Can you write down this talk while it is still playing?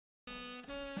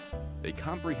a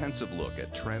comprehensive look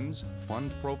at trends,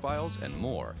 fund profiles, and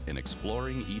more in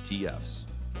Exploring ETFs.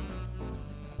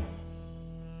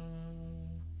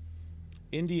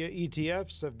 India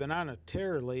ETFs have been on a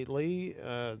tear lately,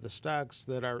 the stocks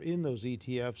that are in those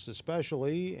ETFs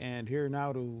especially, and here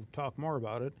now to talk more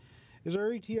about it is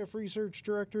our ETF Research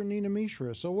Director, Nina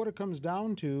Mishra. So what it comes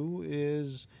down to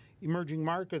is emerging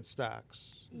market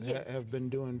stocks have been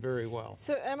doing very well.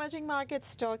 So emerging market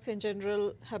stocks in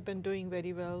general have been doing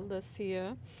very well this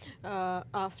year.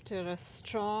 After a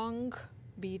strong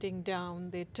beating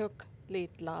down they took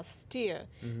late last year.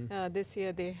 This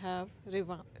year they have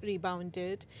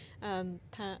rebounded, and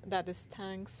that is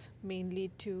thanks mainly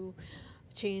to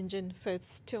change in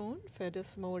Fed's tone. Fed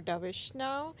is more dovish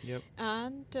now,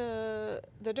 and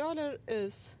the dollar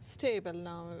is stable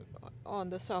now on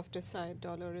the softer side.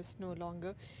 Dollar is no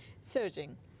longer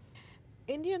surging.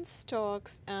 Indian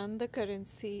stocks and the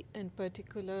currency in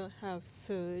particular have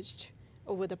surged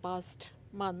over the past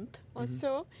month or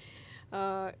so.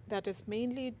 That is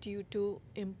mainly due to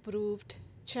improved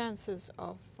chances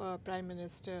of Prime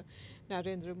Minister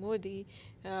Narendra Modi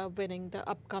winning the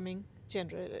upcoming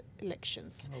general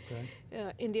elections.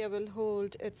 India will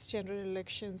hold its general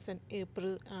elections in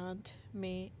April and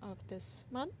May of this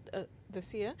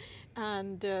year,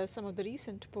 and some of the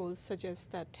recent polls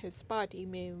suggest that his party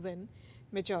may win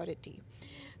majority.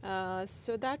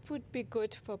 So that would be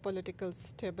good for political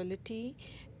stability,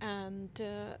 and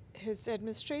his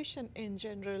administration in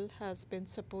general has been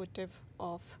supportive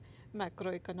of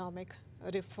macroeconomic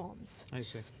reforms. I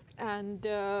see. And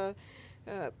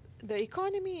the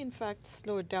economy, in fact,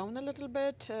 slowed down a little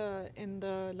bit in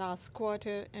the last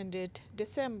quarter. Ended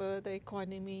December, the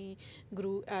economy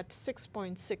grew at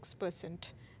 6.6%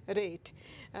 rate,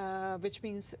 which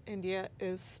means India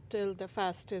is still the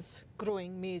fastest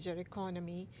growing major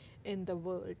economy in the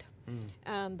world.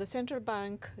 And the central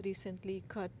bank recently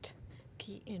cut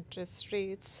key interest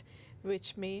rates,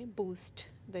 which may boost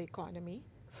the economy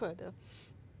further.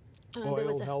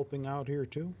 Oil helping out here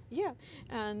too? Yeah,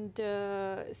 and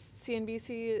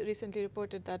CNBC recently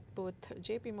reported that both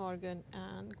JP Morgan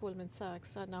and Goldman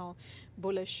Sachs are now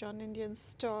bullish on Indian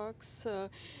stocks.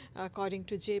 According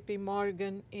to JP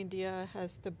Morgan, India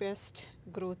has the best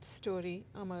growth story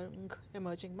among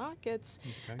emerging markets,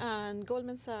 and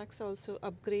Goldman Sachs also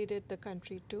upgraded the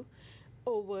country to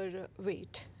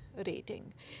overweight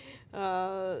rating.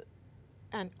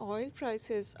 And oil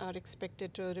prices are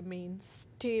expected to remain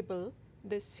stable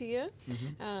this year,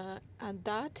 and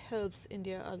that helps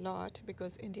India a lot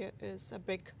because India is a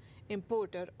big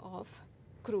importer of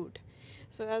crude.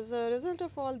 So as a result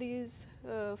of all these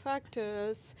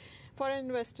factors, foreign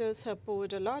investors have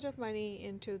poured a lot of money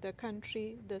into the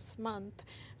country this month.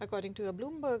 According to a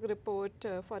Bloomberg report,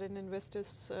 foreign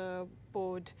investors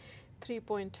poured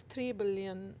 $3.3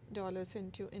 billion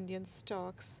into Indian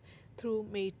stocks through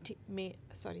March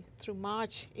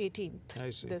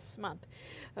 18th this month,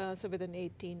 so within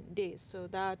 18 days. So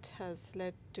that has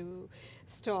led to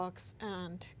stocks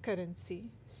and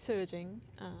currency surging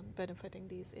and benefiting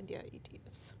these India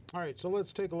ETFs. All right, so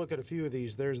let's take a look at a few of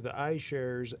these. There's the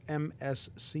iShares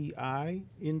MSCI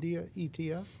India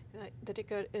ETF. The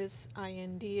ticker is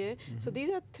INDA. So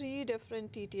these are three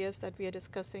different ETFs that we are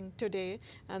discussing today,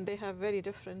 and they have very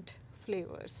different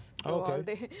flavors.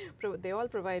 They all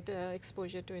provide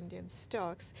exposure to Indian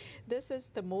stocks. This is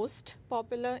the most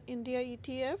popular India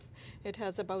ETF. It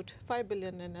has about $5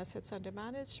 billion in assets under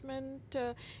management.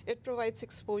 It provides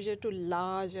exposure to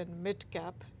large and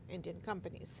mid-cap Indian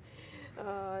companies.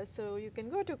 So you can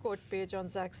go to quote page on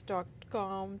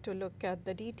Zacks.com to look at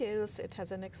the details. It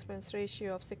has an expense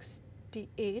ratio of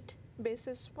 68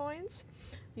 basis points.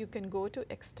 You can go to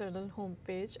external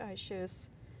homepage, iShares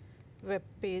web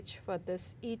page for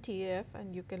this ETF,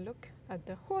 and you can look at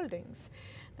the holdings.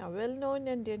 Now, well-known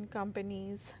Indian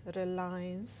companies: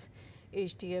 Reliance,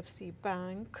 HDFC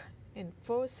Bank,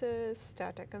 Infosys,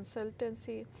 Tata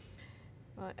Consultancy,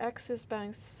 Axis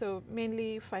Banks. So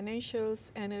mainly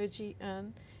financials, energy,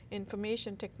 and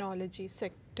information technology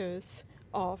sectors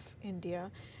of India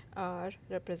are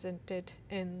represented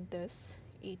in this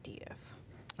ETF.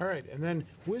 All right, and then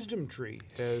Wisdom Tree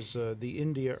has the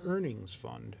India Earnings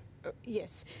Fund.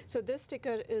 Yes. So this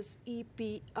ticker is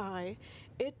EPI.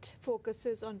 It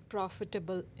focuses on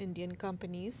profitable Indian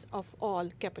companies of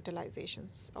all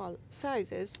capitalizations, all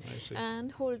sizes,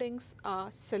 and holdings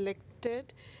are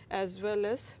selected as well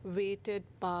as weighted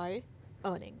by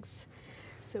earnings.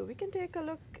 So we can take a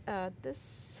look at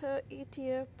this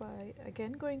ETF by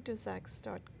again going to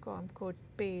Zacks.com quote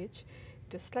page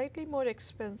It is slightly more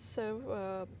expensive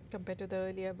compared to the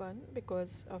earlier one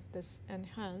because of this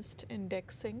enhanced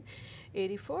indexing.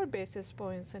 84 basis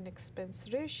points in expense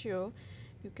ratio.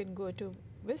 You can go to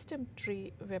Wisdom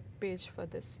Tree webpage for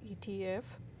this ETF.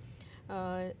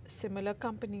 Similar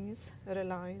companies,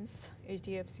 Reliance,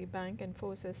 HDFC Bank,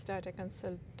 Infosys, Tata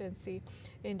Consultancy,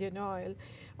 Indian Oil,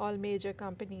 all major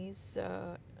companies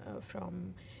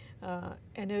from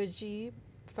energy,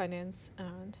 finance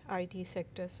and IT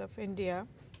sectors of India.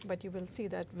 But you will see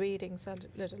that weightings are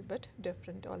a little bit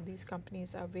different. All these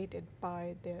companies are weighted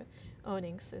by their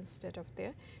earnings instead of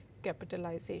their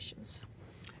capitalizations.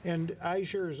 And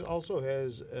iShares also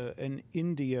has an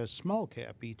India small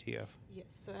cap ETF. Yes,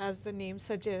 so as the name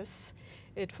suggests,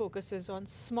 it focuses on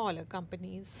smaller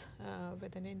companies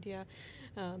within India.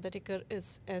 The ticker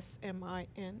is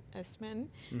SMIN,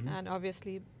 and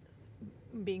obviously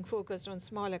being focused on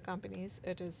smaller companies,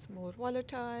 it is more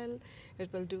volatile.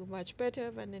 It will do much better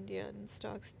when Indian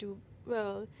stocks do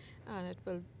well, and it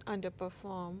will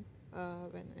underperform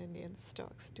when Indian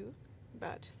stocks do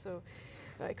bad. So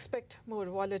expect more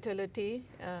volatility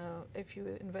if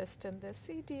you invest in this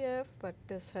ETF, but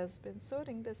this has been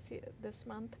soaring this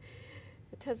month.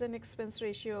 It has an expense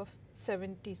ratio of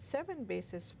 77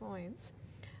 basis points,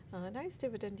 a nice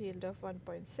dividend yield of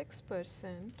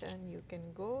 1.6%, and you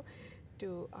can go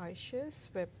to iShares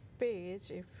web page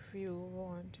if you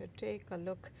want to take a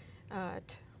look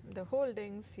at the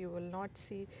holdings. You will not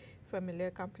see familiar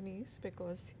companies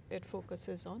because it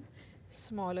focuses on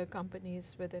smaller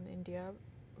companies within India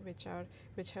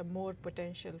which have more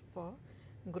potential for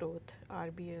growth.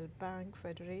 RBL Bank,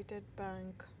 Federated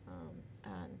Bank,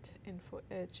 and Info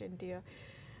Edge India,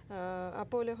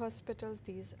 Apollo Hospitals,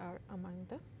 these are among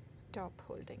the top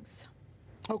holdings.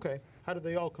 Okay, how do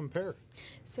they all compare?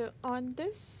 So on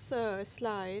this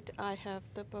slide, I have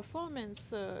the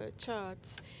performance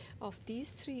charts of these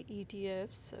three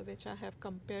ETFs, which I have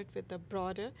compared with the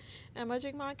broader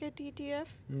emerging market ETF,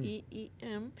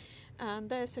 EEM, and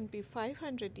the S&P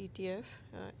 500 ETF,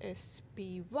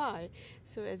 SPY.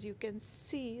 So as you can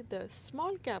see, the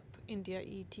small cap India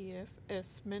ETF,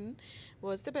 SMIN,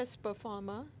 was the best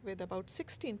performer with about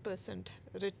 16%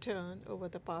 return over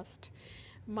the past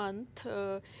month.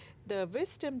 The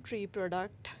Wisdom Tree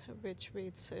product, which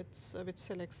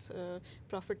selects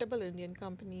profitable Indian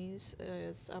companies,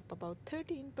 is up about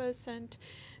 13%.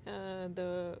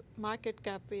 The market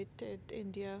cap weighted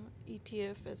India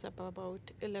ETF is up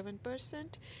about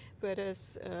 11%,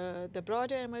 whereas the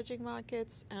broader emerging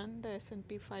markets and the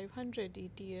S&P 500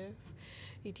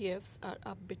 ETFs are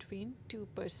up between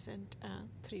 2% and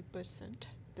 3%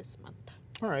 this month.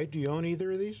 All right, do you own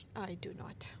either of these? I do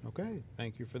not. Okay,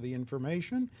 thank you for the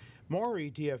information. More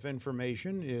ETF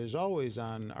information is always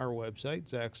on our website,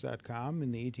 Zacks.com,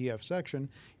 in the ETF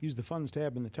section. Use the Funds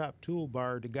tab in the top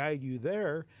toolbar to guide you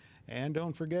there. And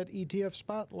don't forget ETF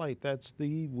Spotlight. That's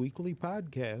the weekly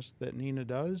podcast that Nina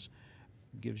does.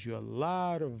 Gives you a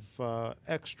lot of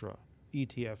extra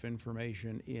ETF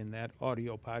information in that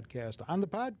audio podcast on the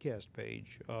podcast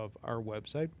page of our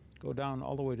website. Go down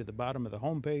all the way to the bottom of the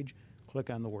homepage. Click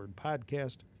on the word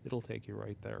podcast. It'll take you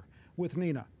right there. With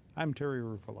Nina, I'm Terry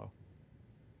Ruffalo.